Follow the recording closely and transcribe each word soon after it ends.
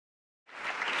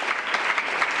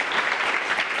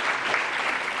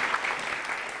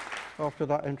After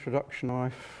that introduction, I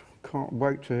can't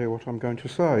wait to hear what I'm going to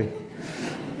say.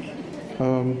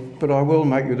 But I will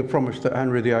make you the promise that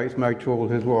Henry VIII made to all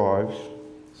his wives,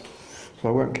 so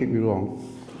I won't keep you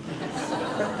long.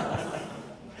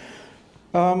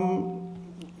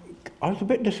 I was a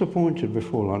bit disappointed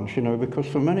before lunch, you know, because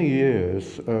for many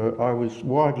years I was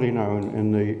widely known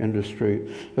in the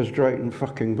industry as Drayton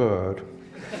fucking Bird.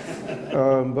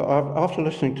 But after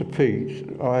listening to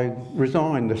Pete, I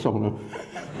resigned this honour.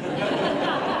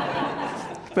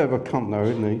 He's a bit of a cunt though,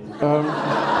 isn't he?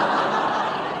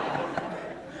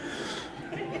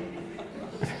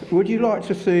 Would you like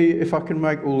to see if I can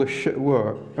make all this shit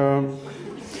work?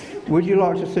 Would you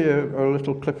like to see a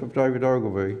little clip of David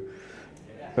Ogilvy?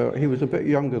 He was a bit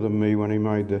younger than me when he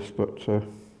made this, but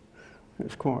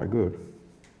it's quite good,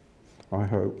 I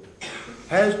hope.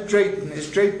 Is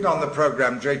Drayton on the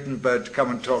programme, Drayton Bird, to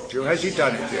come and talk to you? Has he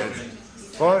done it yet?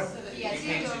 What?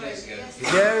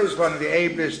 There is one of the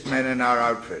ablest men in our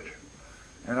outfit.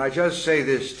 And I just say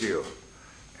this to you.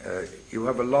 You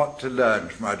have a lot to learn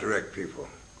from our direct people.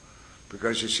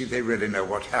 Because you see, they really know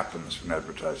what happens when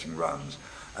advertising runs.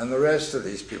 And the rest of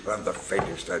these people have the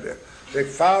faintest idea. They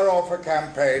fire off a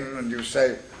campaign and you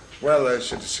say, well,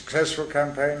 is it a successful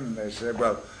campaign? And they say,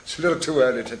 well, it's a little too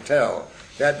early to tell.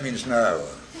 That means no.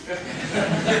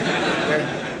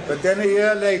 But then a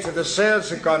year later, the sales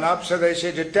have gone up, so they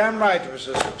said, you're damn right it was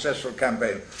a successful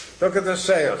campaign. Look at the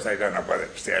sales. They don't know whether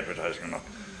it's the advertising or not.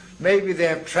 Maybe they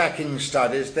have tracking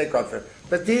studies, they got that.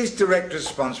 But these direct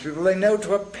response people, they know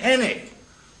to a penny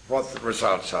what the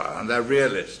results are, and they're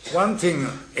realists. One thing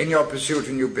in your pursuit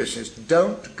of new business,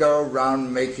 don't go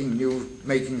around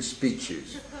making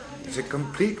speeches. It's a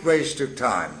complete waste of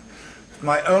time.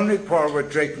 My only quarrel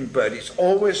with Drayton Bird, he's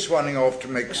always swanning off to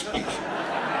make speeches.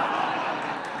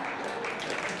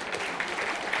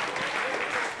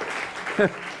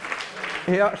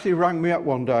 He actually rang me up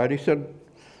one day and he said,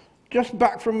 just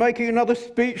back from making another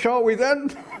speech, are we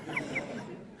then?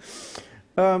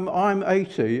 I'm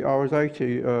 80, I was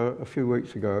 80 a few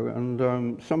weeks ago,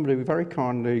 and somebody very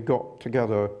kindly got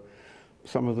together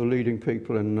some of the leading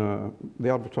people in the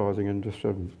advertising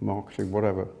industry, marketing,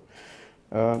 whatever.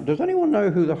 Does anyone know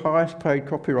who the highest paid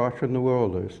copywriter in the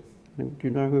world is? Do you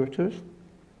know who it is?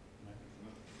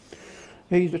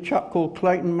 He's a chap called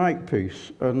Clayton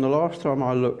Makepeace, and the last time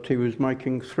I looked he was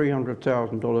making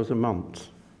 $300,000 a month.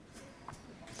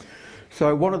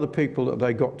 So one of the people that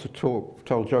they got to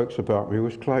tell jokes about me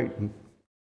was Clayton.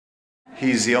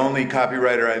 He's the only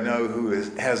copywriter I know who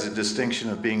has a distinction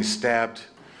of being stabbed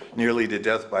nearly to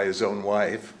death by his own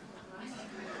wife.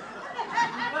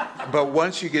 But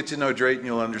once you get to know Drayton,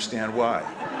 you'll understand why.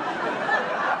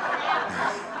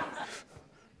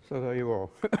 So there you are.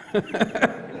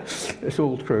 It's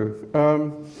all true.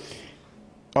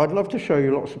 I'd love to show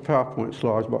you lots of PowerPoint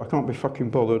slides, but I can't be fucking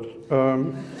bothered.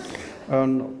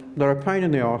 And they're a pain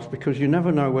in the arse because you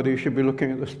never know whether you should be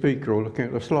looking at the speaker or looking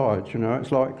at the slides, you know.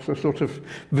 It's like a sort of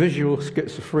visual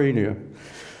schizophrenia.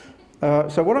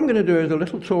 So what I'm going to do is a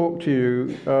little talk to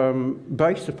you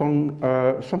based upon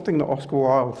something that Oscar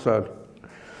Wilde said.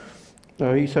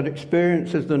 He said,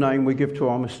 experience is the name we give to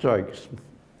our mistakes.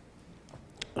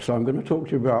 So I'm going to talk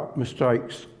to you about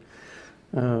mistakes,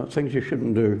 things you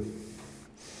shouldn't do,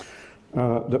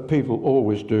 that people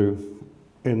always do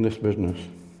in this business.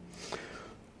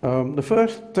 The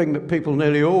first thing that people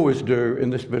nearly always do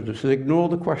in this business is ignore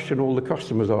the question all the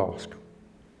customers ask.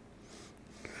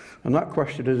 And that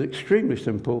question is extremely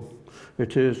simple.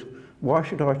 It is, why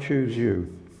should I choose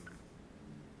you?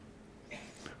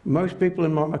 Most people,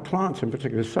 in my clients in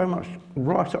particular, so much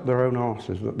right up their own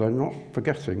arses that they're not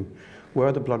forgetting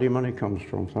where the bloody money comes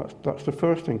from. So that's the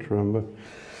first thing to remember.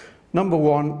 Number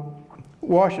one,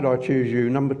 why should I choose you?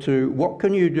 Number two, what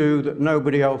can you do that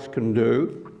nobody else can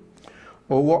do?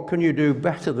 Or what can you do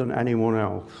better than anyone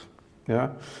else?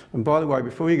 Yeah? And by the way,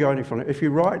 before you go any further, if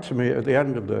you write to me at the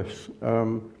end of this,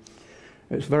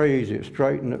 it's very easy. It's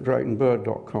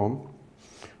drayton@draytonbird.com.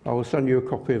 I will send you a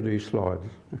copy of these slides,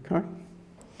 okay?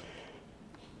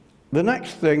 The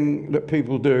next thing that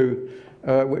people do,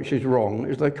 which is wrong,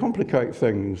 is they complicate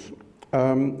things.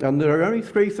 And there are only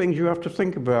three things you have to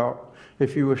think about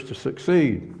if you wish to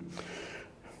succeed.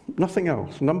 Nothing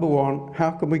else. Number one,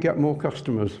 how can we get more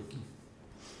customers?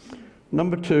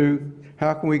 Number two,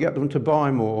 how can we get them to buy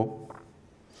more?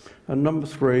 And number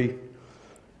three,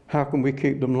 how can we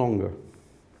keep them longer?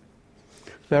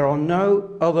 There are no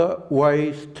other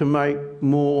ways to make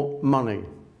more money.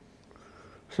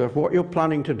 So if what you're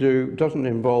planning to do doesn't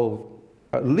involve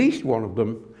at least one of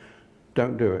them,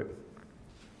 don't do it.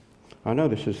 I know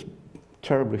this is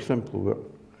terribly simple, but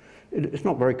It's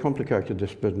not very complicated,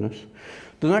 this business.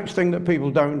 The next thing that people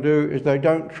don't do is they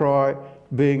don't try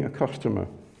being a customer.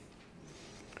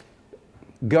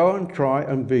 Go and try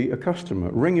and be a customer.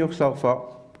 Ring yourself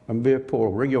up and be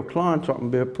appalled. Ring your client up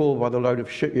and be appalled by the load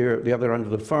of shit you hear at the other end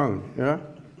of the phone. Yeah?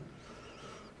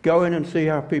 Go in and see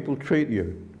how people treat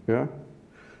you. Yeah?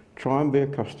 Try and be a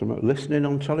customer. Listen in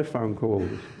on telephone calls.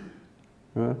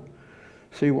 Yeah?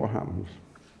 See what happens.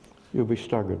 You'll be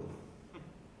staggered.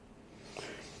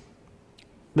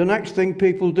 The next thing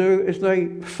people do is they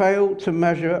fail to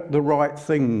measure the right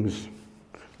things.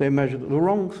 They measure the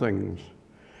wrong things.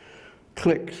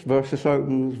 Clicks versus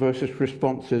opens versus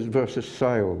responses versus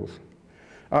sales.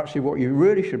 Actually, what you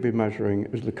really should be measuring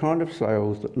is the kind of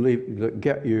sales that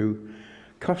get you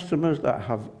customers that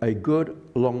have a good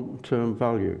long-term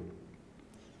value.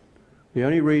 The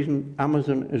only reason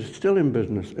Amazon is still in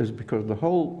business is because the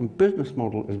whole business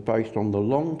model is based on the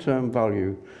long-term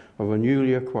value of a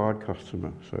newly acquired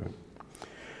customer. So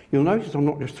you'll notice I'm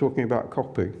not just talking about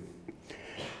copy.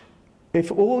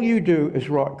 If all you do is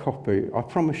write copy, I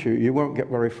promise you, you won't get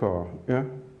very far. Yeah?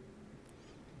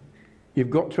 You've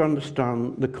got to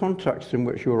understand the context in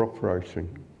which you're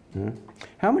operating. Yeah?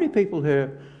 How many people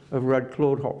here have read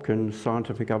Claude Hopkins'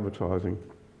 Scientific Advertising?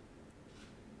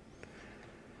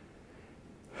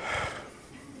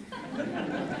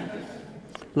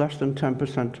 Less than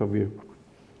 10% of you.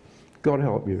 God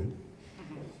help you.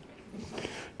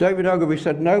 David Ogilvy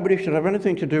said nobody should have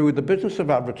anything to do with the business of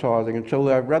advertising until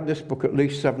they've read this book at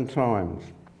least 7 times.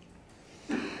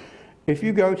 If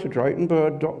you go to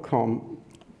draytonbird.com,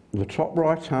 in the top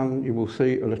right hand you will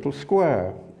see a little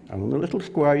square, and on the little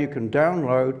square you can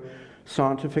download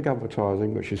Scientific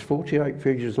Advertising, which is 48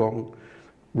 pages long,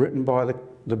 written by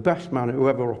the best man who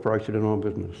ever operated in our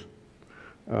business.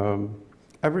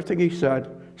 Everything he said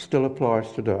still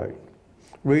applies today.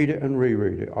 Read it and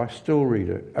reread it. I still read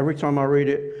it. Every time I read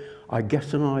it, I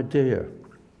get an idea.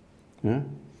 Yeah?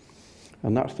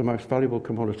 And that's the most valuable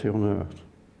commodity on earth.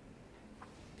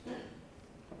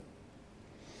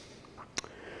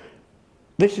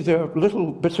 This is a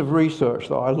little bit of research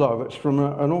that I love. It's from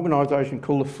an organisation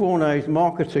called the Fournaise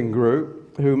Marketing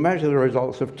Group, who measure the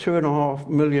results of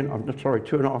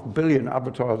 2.5 billion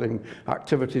advertising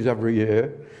activities every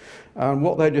year. And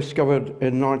what they discovered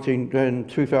in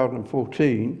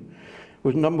 2014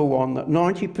 was, number one, that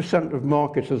 90% of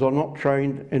marketers are not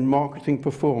trained in marketing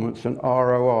performance and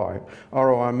ROI.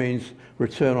 ROI means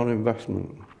return on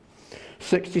investment.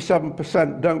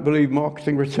 67% don't believe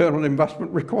marketing return on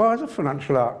investment requires a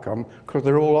financial outcome because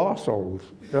they're all arseholes.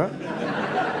 Yeah?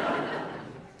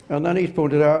 And then he's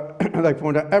pointed out, they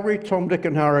point out, every Tom, Dick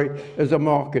and Harry is a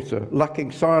marketer,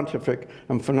 lacking scientific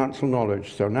and financial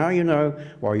knowledge. So now you know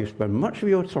why you spend much of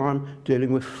your time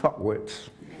dealing with fuckwits.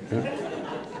 Yeah?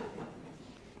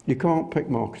 You can't pick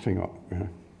marketing up. Yeah?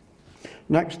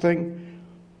 Next thing,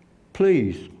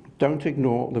 please don't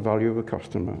ignore the value of a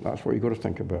customer. That's what you've got to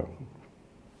think about.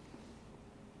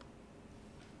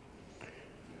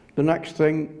 The next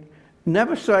thing,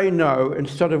 never say no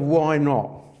instead of why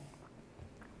not.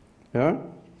 Yeah?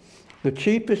 The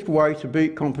cheapest way to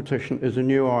beat competition is a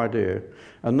new idea.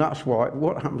 And that's why,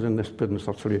 what happens in this business,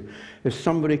 I'll tell you, is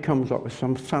somebody comes up with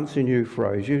some fancy new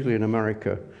phrase, usually in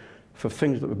America, for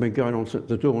things that have been going on since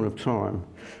the dawn of time.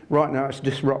 Right now it's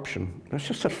disruption. That's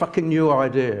just a fucking new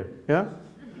idea. Yeah?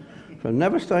 So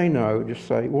never say no, just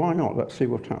say, why not? Let's see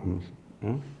what happens.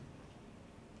 Yeah?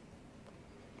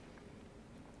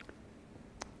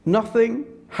 Nothing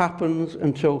happens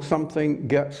until something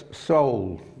gets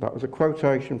sold. That was a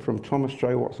quotation from Thomas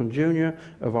J. Watson Jr.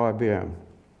 of IBM.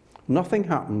 Nothing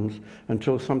happens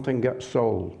until something gets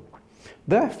sold.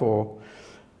 Therefore,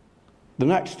 the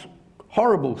next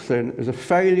horrible sin is a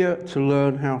failure to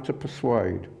learn how to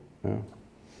persuade. Yeah?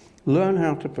 Learn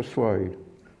how to persuade,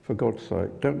 for God's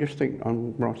sake. Don't just think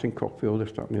I'm writing copy or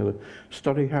this, that and the other.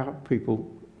 Study how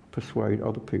people persuade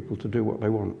other people to do what they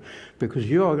want, because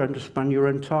you are going to spend your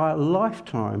entire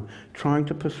lifetime trying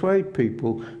to persuade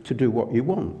people to do what you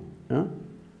want. Yeah?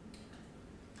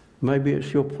 Maybe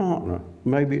it's your partner,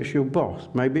 maybe it's your boss,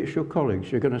 maybe it's your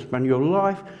colleagues. You're going to spend your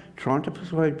life trying to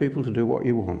persuade people to do what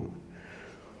you want,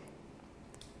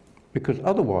 because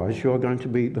otherwise you are going to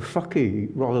be the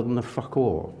fuckee rather than the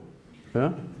fuck-all.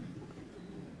 Yeah?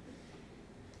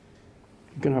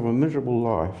 You're going to have a miserable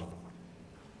life.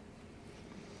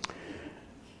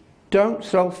 Don't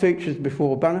sell features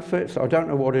before benefits. I don't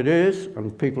know what it is,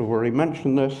 and people have already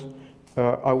mentioned this.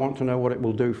 I want to know what it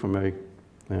will do for me.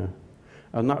 Yeah.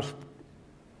 And that's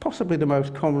possibly the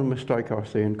most common mistake I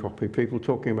see in copy, people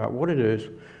talking about what it is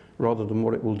rather than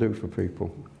what it will do for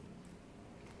people.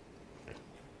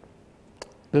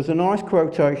 There's a nice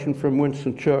quotation from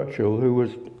Winston Churchill, who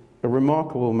was a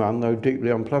remarkable man, though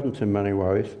deeply unpleasant in many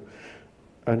ways.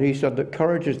 And he said that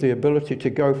courage is the ability to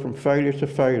go from failure to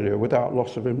failure without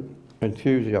loss of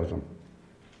enthusiasm.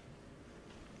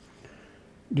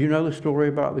 Do you know the story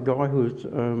about the guy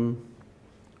who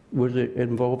was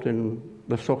involved in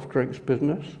the soft drinks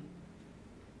business?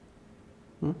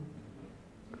 Huh?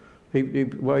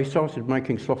 He started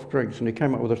making soft drinks, and he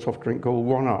came up with a soft drink called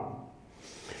 1-Up.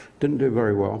 Didn't do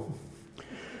very well.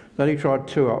 Then he tried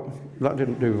 2-Up. That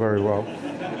didn't do very well.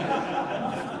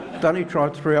 Then he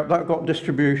tried 3-Up. That got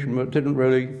distribution, but didn't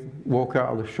really walk out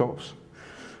of the shops.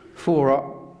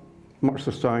 4-Up, much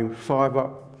the same.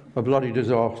 5-Up, a bloody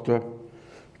disaster.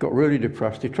 Got really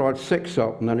depressed. He tried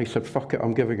 6-Up, and then he said, fuck it,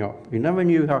 I'm giving up. He never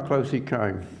knew how close he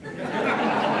came.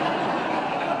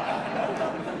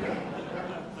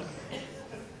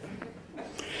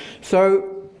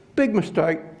 So, big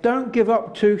mistake, don't give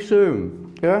up too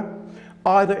soon, yeah?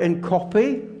 Either in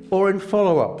copy or in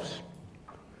follow-ups.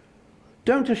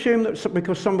 Don't assume that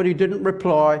because somebody didn't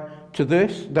reply to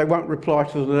this, they won't reply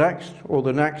to the next, or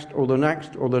the next, or the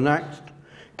next, or the next.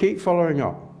 Keep following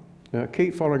up. Yeah,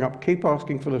 keep following up, keep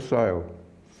asking for the sale.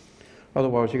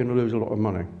 Otherwise, you're going to lose a lot of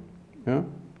money. Yeah?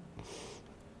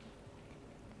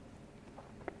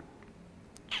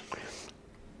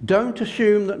 Don't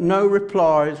assume that no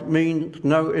replies means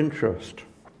no interest.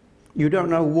 You don't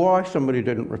know why somebody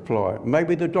didn't reply.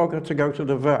 Maybe the dog had to go to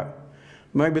the vet.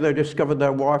 Maybe they discovered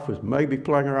their wife was maybe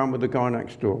playing around with the guy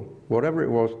next door. Whatever it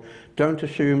was, don't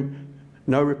assume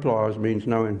no replies means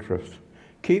no interest.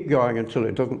 Keep going until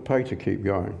it doesn't pay to keep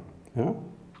going. Yeah?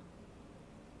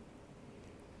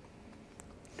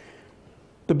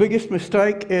 The biggest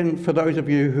mistake for those of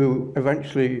you who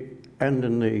eventually end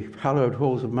in the hallowed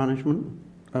halls of management,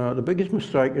 the biggest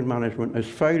mistake in management is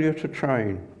failure to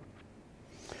train.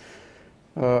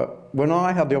 When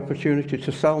I had the opportunity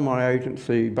to sell my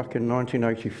agency back in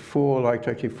 1984, late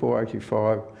 84,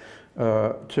 85,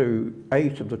 to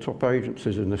 8 of the top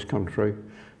agencies in this country,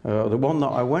 the one that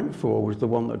I went for was the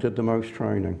one that did the most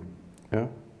training. Yeah?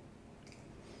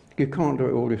 You can't do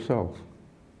it all yourself.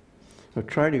 So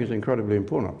training is incredibly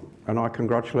important, and I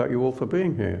congratulate you all for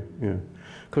being here. Yeah.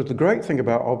 Because the great thing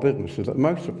about our business is that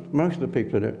most of the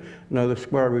people in it know the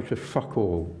square root of fuck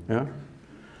all. Yeah?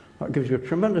 That gives you a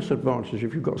tremendous advantage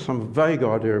if you've got some vague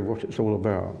idea of what it's all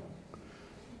about.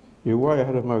 You're way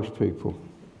ahead of most people.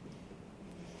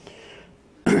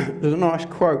 There's a nice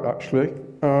quote, actually,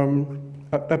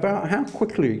 about how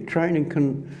quickly training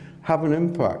can have an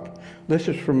impact. This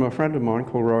is from a friend of mine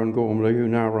called Rowan Gormley, who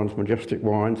now runs Majestic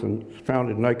Wines and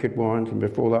founded Naked Wines, and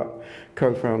before that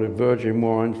co-founded Virgin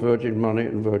Wines, Virgin Money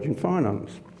and Virgin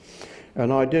Finance.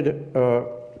 And I did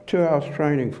 2 hours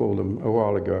training for them a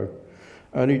while ago.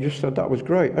 And he just said that was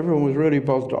great. Everyone was really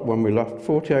buzzed up when we left.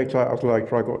 48 hours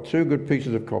later, I got 2 good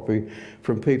pieces of copy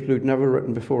from people who'd never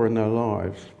written before in their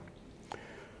lives.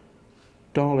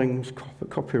 Darlings,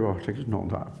 copywriting is not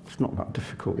that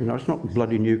difficult. You know, it's not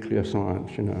bloody nuclear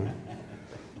science, you know.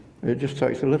 It just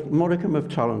takes a little modicum of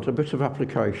talent, a bit of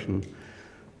application,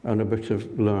 and a bit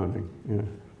of learning. Yeah.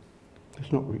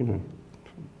 It's not, you know.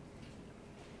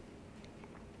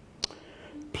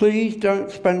 Please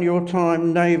don't spend your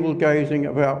time navel-gazing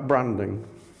about branding.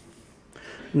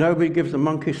 Nobody gives a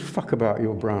monkey's fuck about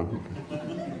your brand.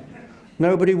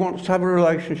 Nobody wants to have a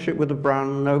relationship with a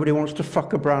brand. Nobody wants to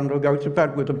fuck a brand or go to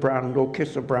bed with a brand or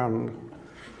kiss a brand.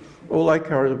 All they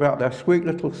care is about their sweet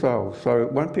little selves. So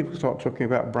when people start talking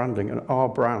about branding and our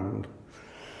brand,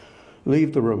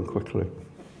 leave the room quickly.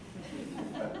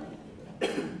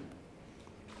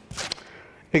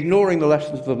 Ignoring the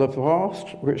lessons of the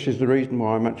past, which is the reason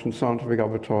why I mentioned scientific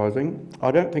advertising.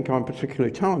 I don't think I'm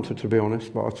particularly talented, to be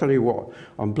honest, but I'll tell you what,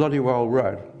 I'm bloody well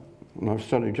read, and I've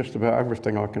studied just about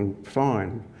everything I can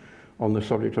find on the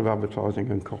subject of advertising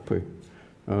and copy.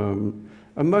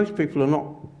 And most people are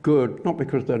not good, not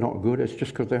because they're not good, it's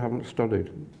just because they haven't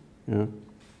studied. Yeah?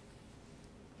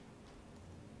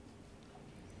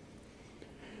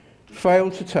 Fail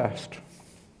to test.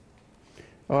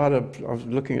 I was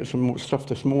looking at some stuff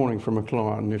this morning from a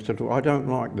client, and he said, well, I don't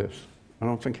like this. And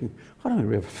I'm thinking, I don't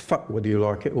really give a fuck whether you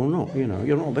like it or not, you know,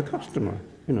 you're not the customer,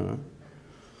 you know.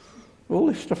 All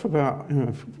this stuff about, you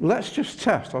know, let's just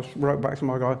test. I wrote back to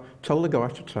my guy, tell the guy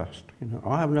to test. You know,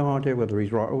 I have no idea whether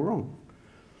he's right or wrong,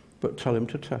 but tell him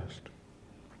to test.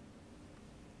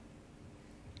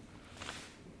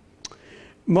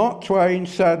 Mark Twain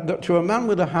said that to a man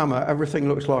with a hammer, everything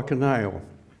looks like a nail.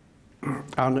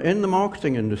 And in the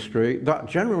marketing industry, that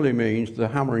generally means the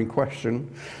hammer in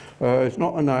question is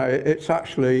not a nail,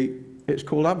 it's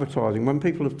called advertising. When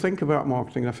people think about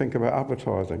marketing, they think about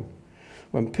advertising.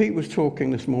 When Pete was talking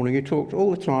this morning, he talked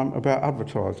all the time about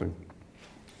advertising.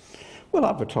 Well,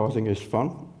 advertising is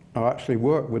fun. I actually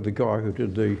worked with the guy who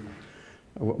did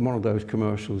one of those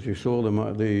commercials. You saw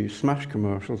them, the Smash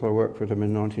commercials. I worked with him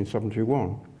in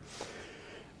 1971.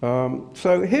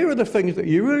 So here are the things that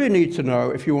you really need to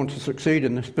know if you want to succeed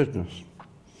in this business.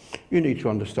 You need to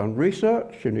understand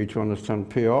research, you need to understand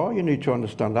PR, you need to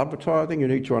understand advertising, you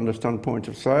need to understand point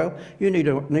of sale, you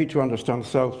need to understand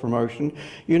sales promotion,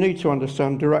 you need to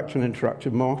understand direct and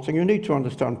interactive marketing, you need to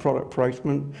understand product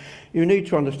placement, you need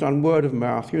to understand word of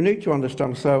mouth, you need to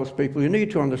understand salespeople, you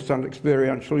need to understand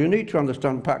experiential, you need to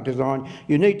understand pack design,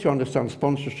 you need to understand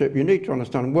sponsorship, you need to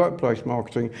understand workplace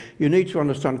marketing, you need to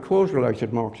understand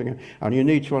cause-related marketing, and you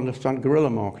need to understand guerrilla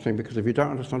marketing, because if you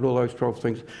don't understand all those 12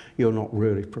 things, you're not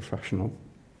really professional.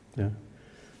 Yeah,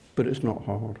 but it's not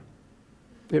hard.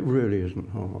 It really isn't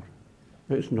hard.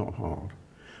 It's not hard.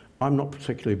 I'm not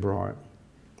particularly bright,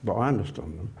 but I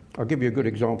understand them. I'll give you a good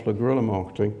example of guerrilla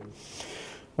marketing.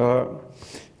 I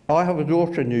have a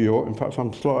daughter in New York. In fact,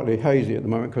 I'm slightly hazy at the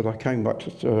moment because I came back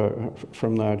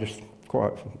from there just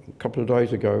quite a couple of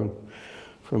days ago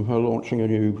from her launching a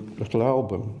new little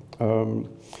album.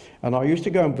 And I used to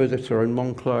go and visit her in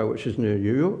Montclair, which is near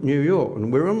New York.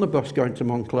 And we were on the bus going to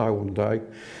Montclair one day,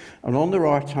 and on the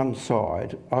right-hand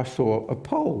side, I saw a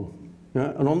pole.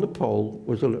 Yeah? And on the pole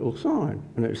was a little sign,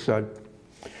 and it said,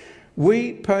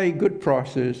 "We pay good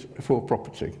prices for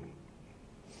property."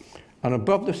 And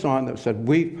above the sign that said,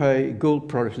 "We pay good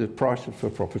prices for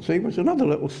property," was another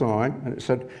little sign, and it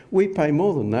said, "We pay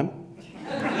more than them."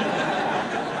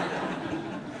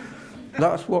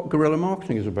 That's what guerrilla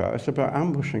marketing is about. It's about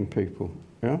ambushing people,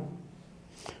 yeah?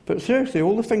 But seriously,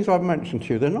 all the things I've mentioned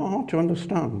to you, they're not hard to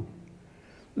understand.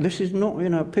 This is not, you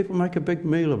know, people make a big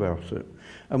meal about it.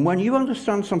 And when you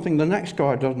understand something the next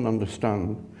guy doesn't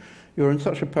understand, you're in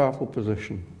such a powerful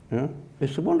position, yeah?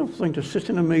 It's a wonderful thing to sit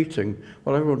in a meeting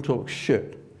while everyone talks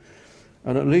shit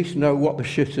and at least know what the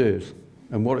shit is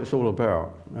and what it's all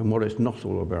about and what it's not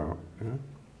all about, yeah?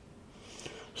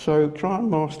 So try and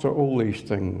master all these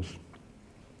things.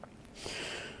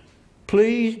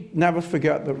 Please never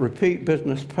forget that repeat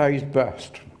business pays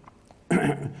best.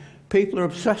 People are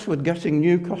obsessed with getting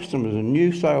new customers and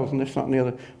new sales and this, that and the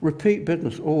other. Repeat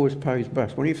business always pays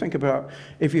best. When you think about,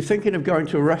 if you're thinking of going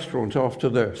to a restaurant after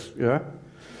this, yeah,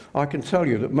 I can tell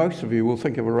you that most of you will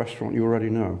think of a restaurant you already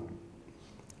know.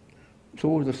 It's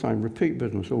always the same. Repeat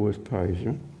business always pays,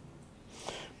 yeah?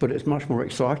 But it's much more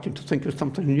exciting to think of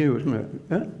something new, isn't it?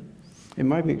 Yeah? It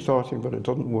may be exciting, but it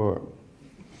doesn't work.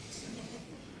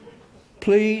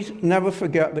 Please never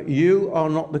forget that you are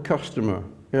not the customer.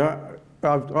 Yeah?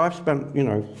 I've spent, you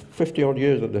know, 50-odd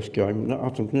years at this game,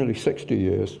 nearly 60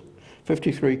 years,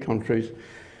 53 countries,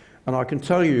 and I can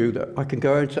tell you that I can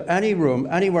go into any room,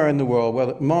 anywhere in the world, where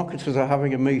the marketers are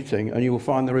having a meeting, and you will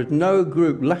find there is no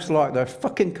group less like their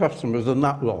fucking customers than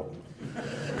that lot.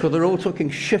 Because they're all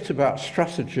talking shit about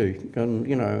strategy and,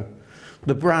 you know,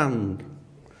 the brand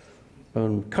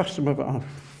and customer.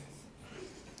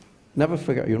 Never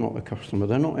forget you're not the customer.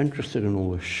 They're not interested in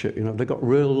all this shit, you know. They've got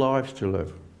real lives to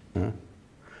live. Yeah?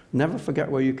 Never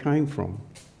forget where you came from.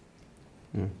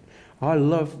 Yeah? I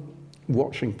love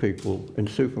watching people in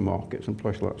supermarkets and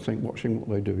places like that, watching what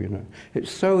they do, you know.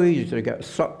 It's so easy to get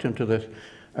sucked into this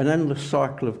an endless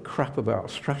cycle of crap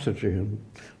about strategy and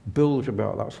bilge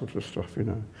about that sort of stuff, you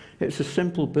know. It's a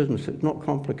simple business. It's not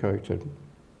complicated.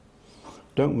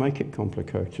 Don't make it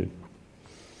complicated.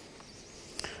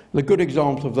 The good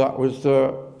example of that was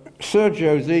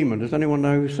Sergio Zeman. Does anyone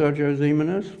know who Sergio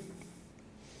Zeman is?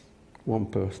 One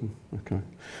person, okay.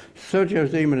 Sergio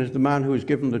Zeman is the man who was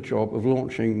given the job of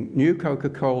launching new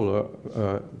Coca-Cola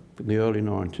in the early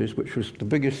 90s, which was the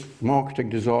biggest marketing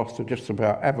disaster just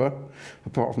about ever,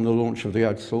 apart from the launch of the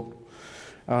Edsel.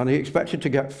 And he expected to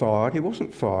get fired. He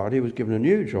wasn't fired. He was given a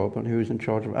new job, and he was in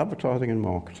charge of advertising and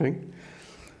marketing.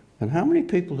 And how many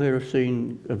people here have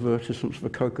seen advertisements for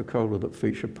Coca-Cola that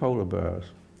feature polar bears?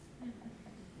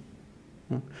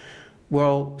 Huh?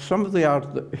 Well, some of the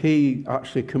ads that he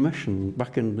actually commissioned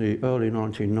back in the early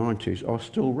 1990s are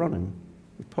still running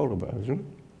with polar bears. Huh?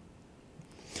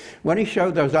 When he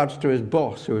showed those ads to his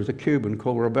boss, who was a Cuban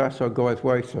called Roberto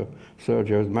Goizueta,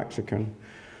 Sergio's Mexican,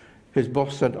 his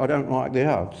boss said, "I don't like the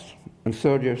ads." And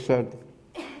Sergio said,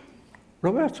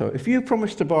 "Roberto, if you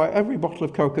promise to buy every bottle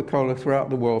of Coca-Cola throughout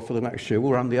the world for the next year,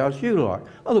 we'll run the ads you like.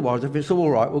 Otherwise, if it's all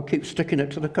right, we'll keep sticking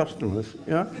it to the customers."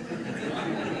 Yeah?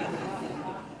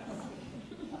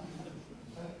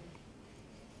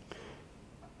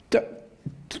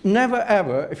 Never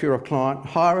ever, if you're a client,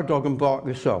 hire a dog and bark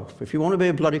yourself. If you want to be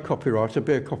a bloody copywriter,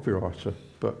 be a copywriter.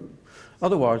 But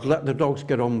otherwise, let the dogs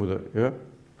get on with it. Yeah?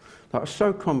 That's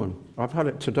so common. I've had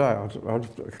it today. A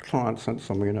client sent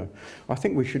something, you know, I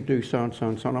think we should do so and so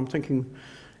and so. And I'm thinking,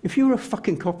 if you were a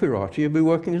fucking copywriter, you'd be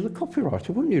working as a copywriter,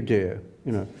 wouldn't you, dear?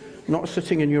 You know, not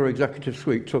sitting in your executive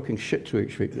suite talking shit to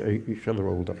each other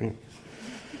all day.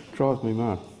 Drives me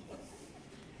mad.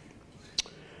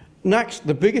 Next,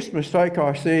 the biggest mistake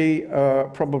I see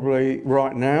probably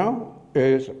right now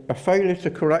is a failure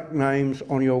to correct names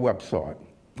on your website.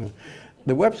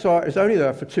 The website is only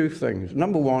there for two things.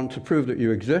 Number one, to prove that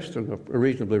you exist and are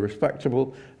reasonably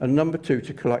respectable, and number two,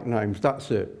 to collect names.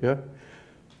 That's it, yeah?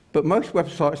 But most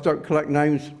websites don't collect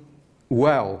names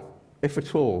well, if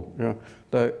at all. You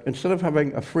know? Instead of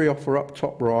having a free offer up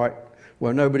top right,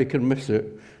 where nobody can miss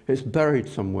it, it's buried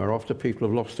somewhere after people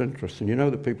have lost interest. And you know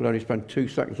that people only spend 2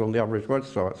 seconds on the average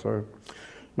website, so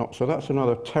that's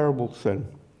another terrible sin.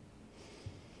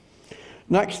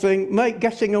 Next thing, make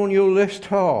getting on your list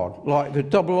hard, like the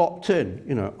double opt-in.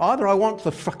 You know, either I want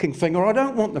the fucking thing or I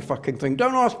don't want the fucking thing.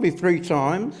 Don't ask me 3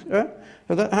 times. Yeah?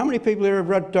 How many people here have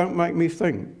read Don't Make Me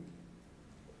Think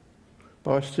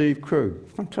by Steve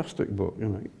Krug? Fantastic book, you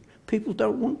know. People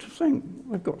don't want to think.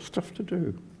 They've got stuff to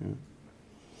do. Yeah.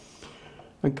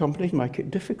 And companies make it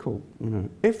difficult. You know.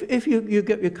 If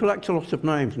you collect a lot of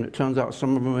names and it turns out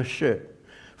some of them are shit,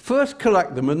 first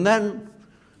collect them and then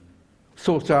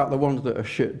sort out the ones that are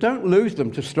shit. Don't lose them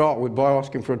to start with by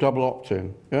asking for a double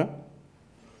opt-in. Yeah?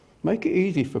 Make it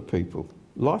easy for people.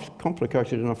 Life's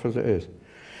complicated enough as it is.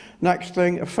 Next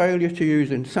thing, a failure to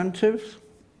use incentives.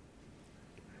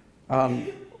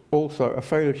 And also a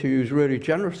failure to use really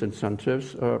generous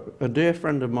incentives. A dear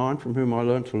friend of mine from whom I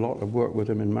learnt a lot, I've worked with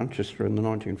him in Manchester in the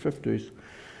 1950s,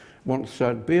 once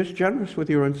said, be as generous with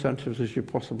your incentives as you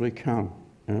possibly can.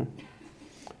 Yeah?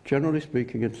 Generally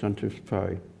speaking, incentives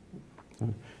pay.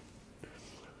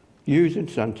 Use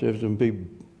incentives and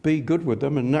be good with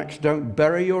them. And next, don't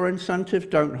bury your incentives.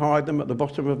 Don't hide them at the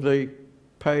bottom of the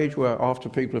page where after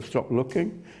people have stopped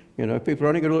looking. You know, people are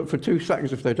only going to look for 2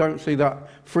 seconds. If they don't see that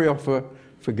free offer,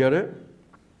 forget it.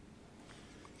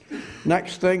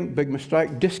 Next thing, big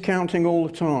mistake, discounting all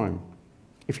the time.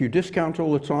 If you discount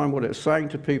all the time, what it's saying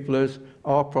to people is,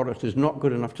 our product is not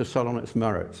good enough to sell on its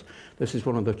merits. This is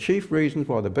one of the chief reasons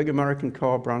why the big American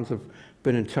car brands have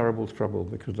been in terrible trouble,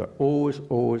 because they're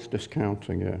always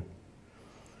discounting, yeah.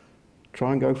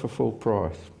 Try and go for full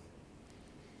price.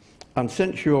 And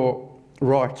since you're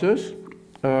writers,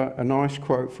 a nice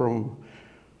quote from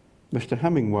Mr.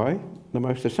 Hemingway, the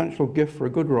most essential gift for a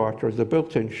good writer is the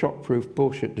built-in shockproof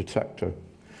bullshit detector.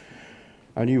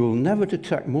 And you will never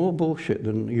detect more bullshit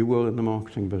than you will in the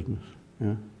marketing business.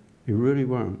 Yeah? You really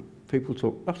won't. People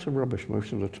talk utter rubbish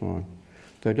most of the time.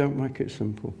 They don't make it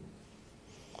simple.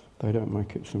 They don't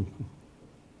make it simple.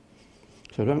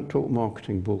 So don't talk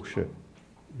marketing bullshit.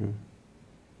 Yeah?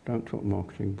 Don't talk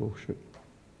marketing bullshit.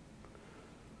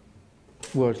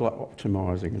 Words like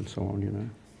optimizing and so on, you know.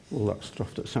 All that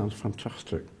stuff that sounds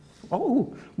fantastic.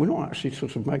 Oh, we're not actually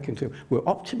sort of making things, we're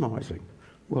optimizing.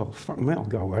 Well, fuck me, I'll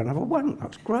go away and have a wank.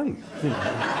 That's great. You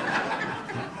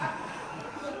know.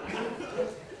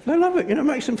 They love it, you know, it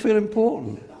makes them feel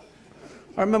important.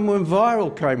 I remember when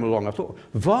Viral came along, I thought,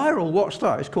 Viral, what's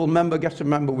that? It's called Member Get a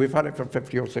Member, we've had it for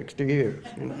 50 or 60 years.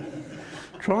 You know.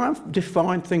 Try and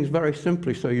define things very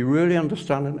simply so you really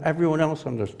understand and everyone else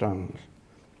understands.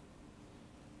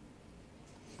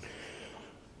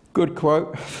 Good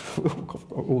quote,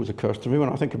 always occurs to me when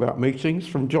I think about meetings,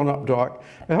 from John Updike.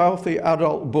 A healthy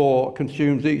adult boar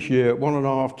consumes each year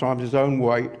 1.5 times his own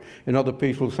weight in other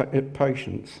people's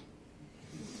patience.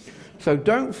 So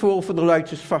don't fall for the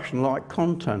latest fashion like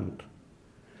content.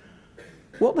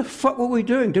 What the fuck were we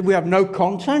doing? Did we have no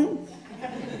content?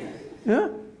 Yeah?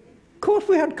 Of course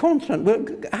we had content.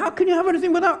 But how can you have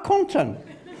anything without content?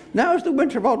 Now is the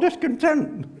winter of our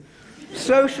discontent.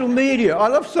 Social media. I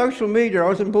love social media. I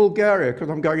was in Bulgaria because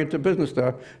I'm going into business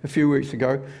there a few weeks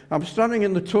ago. I'm standing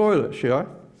in the toilets, yeah?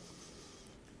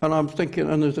 And I'm thinking,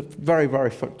 and there's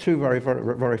two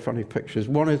very funny pictures.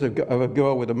 One is of a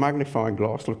girl with a magnifying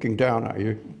glass looking down at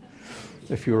you,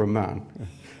 if you're a man.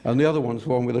 And the other one's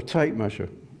one with a tape measure.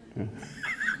 Yeah.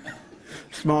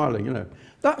 Smiling, you know.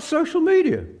 That's social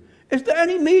media. Is there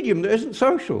any medium that isn't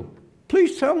social?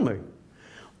 Please tell me.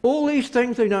 All these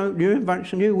things, you know, new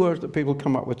invention, new words that people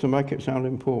come up with to make it sound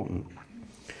important.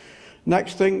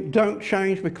 Next thing, don't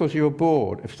change because you're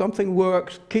bored. If something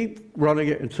works, keep running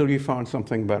it until you find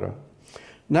something better.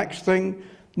 Next thing,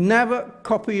 never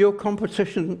copy your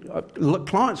competition.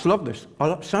 Clients love this.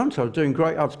 So-and-so doing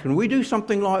great ads. Can we do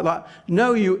something like that?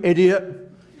 No, you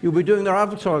idiot. You'll be doing their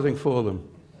advertising for them.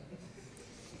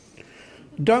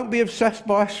 Don't be obsessed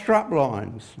by strap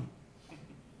lines.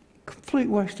 Complete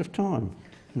waste of time.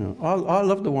 You know, I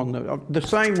love the one that, the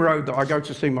same road that I go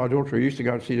to see my daughter, I used to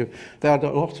go to see, they had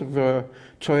a lot of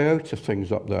Toyota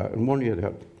things up there, and one year they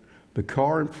had, the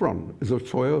car in front is a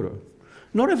Toyota.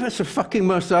 Not if it's a fucking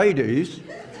Mercedes.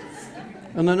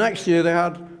 And the next year they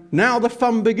had, now the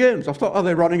fun begins. I thought, are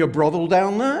they running a brothel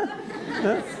down there?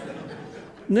 Yeah.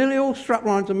 Nearly all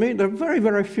straplines are meat. There are very,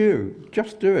 very few.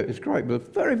 Just do it. It's great,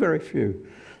 but very, very few.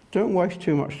 Don't waste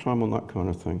too much time on that kind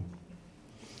of thing.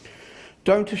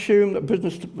 Don't assume that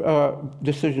business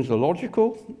decisions are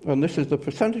logical, and this is the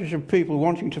percentage of people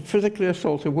wanting to physically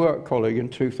assault a work colleague in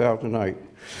 2008.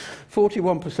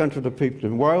 41% of the people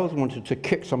in Wales wanted to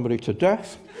kick somebody to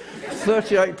death,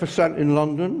 38% in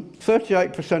London,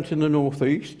 38% in the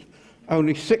northeast,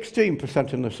 only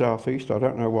 16% in the southeast, I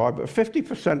don't know why, but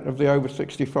 50% of the over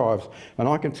 65s, and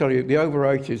I can tell you the over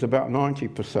 80 is about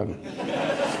 90%.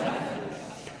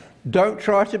 Don't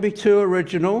try to be too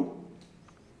original.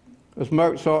 As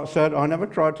Mozart said, I never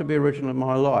tried to be original in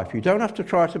my life. You don't have to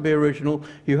try to be original,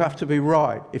 you have to be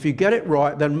right. If you get it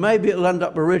right, then maybe it'll end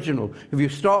up original. If you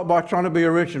start by trying to be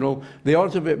original, the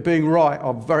odds of it being right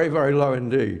are very, very low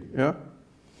indeed. Yeah?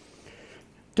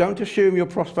 Don't assume your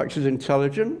prospect is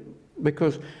intelligent,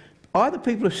 because either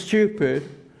people are stupid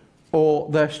or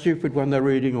they're stupid when they're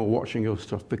reading or watching your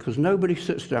stuff, because nobody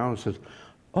sits down and says,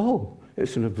 oh,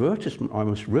 it's an advertisement, I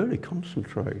must really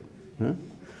concentrate. Yeah?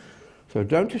 So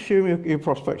don't assume your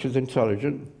prospect is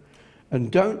intelligent,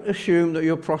 and don't assume that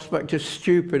your prospect is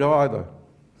stupid either.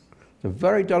 It's a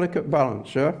very delicate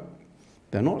balance, yeah?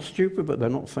 They're not stupid, but they're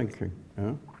not thinking,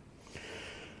 yeah?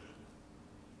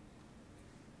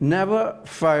 Never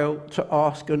fail to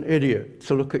ask an idiot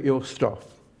to look at your stuff,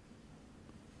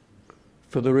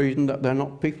 for the reason that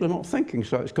people are not thinking,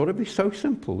 so it's got to be so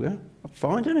simple, yeah?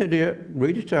 Find an idiot,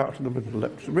 read it out to them, and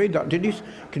let's read that.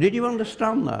 Did you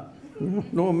understand that? No,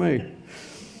 nor me.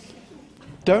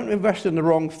 Don't invest in the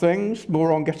wrong things,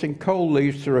 more on getting cold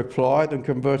leads to reply than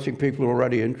converting people who are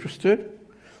already interested.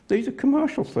 These are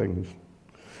commercial things.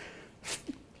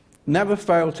 Never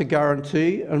fail to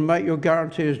guarantee, and make your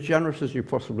guarantee as generous as you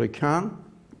possibly can.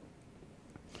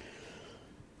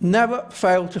 Never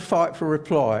fail to fight for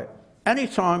reply.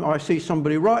 Anytime I see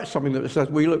somebody write something that says,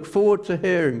 we look forward to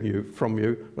hearing from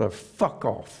you, fuck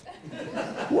off.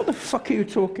 What the fuck are you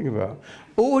talking about?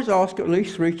 Always ask at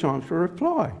least 3 times for a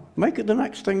reply. Make it the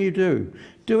next thing you do.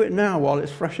 Do it now while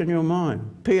it's fresh in your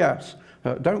mind. P.S.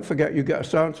 Don't forget you get a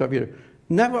so-and-so.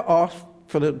 Never ask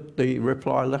for the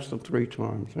reply less than 3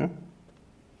 times. Yeah?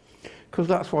 Because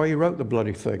that's why you wrote the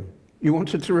bloody thing. You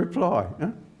wanted to reply.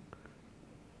 Yeah?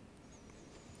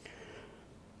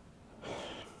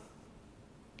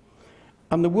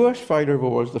 And the worst failure of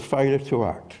all is the failure to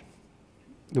act.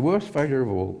 The worst failure of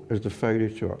all is the failure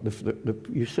to act.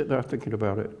 You sit there thinking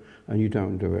about it and you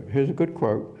don't do it. Here's a good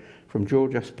quote from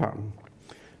George S. Patton.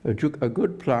 A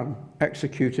good plan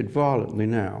executed violently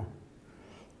now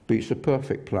beats a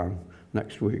perfect plan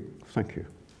next week. Thank you.